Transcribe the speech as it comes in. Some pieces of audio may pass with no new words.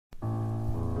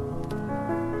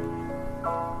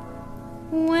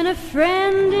When a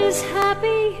friend is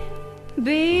happy,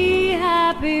 be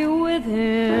happy with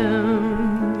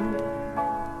him.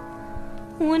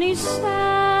 When he's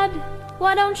sad,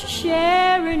 why don't you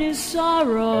share in his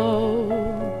sorrow?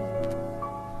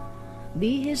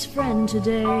 Be his friend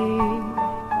today,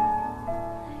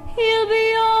 he'll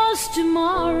be yours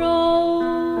tomorrow.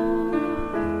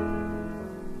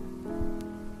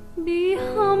 Be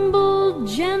humble,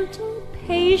 gentle,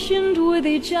 patient with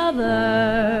each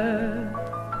other.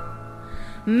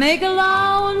 Make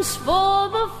allowance for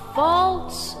the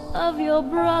faults of your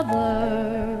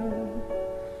brother.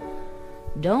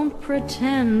 Don't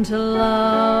pretend to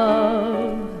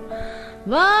love,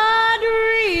 but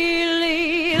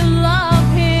really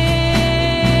love him.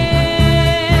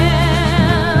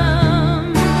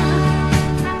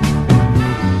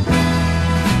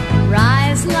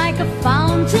 Rise like a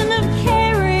fountain of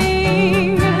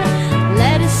caring.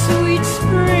 Let a sweet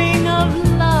spring of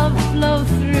love flow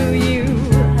through you.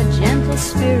 A gentle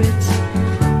spirit,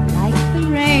 like the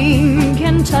rain,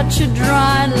 can touch a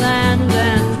dry land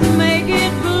and make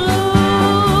it bloom.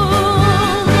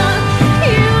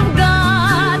 You've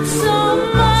got so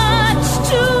much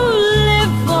to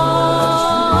live for,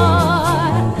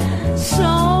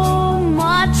 so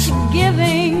much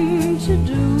giving to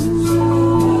do,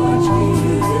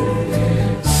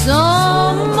 so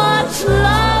much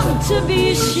love to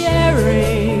be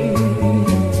sharing.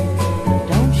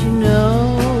 Don't you know,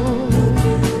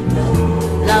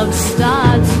 love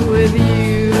starts with you.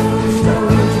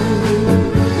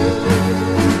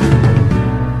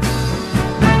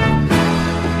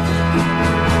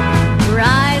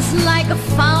 Rise like a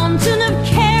fountain of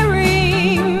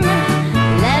caring.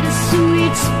 Let a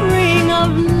sweet spring of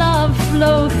love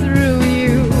flow through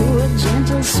you. A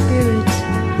gentle spirit,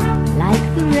 like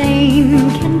the rain,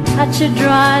 can touch a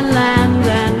dry land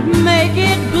and make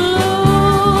it bloom.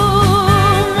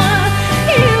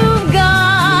 You've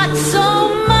got so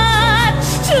much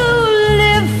to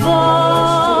live for,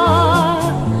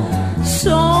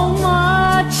 so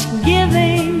much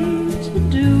giving to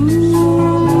do,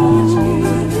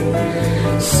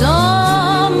 so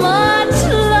much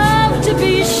love to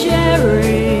be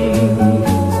sharing.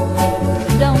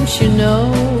 Don't you know,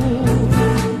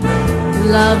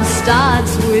 love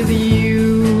starts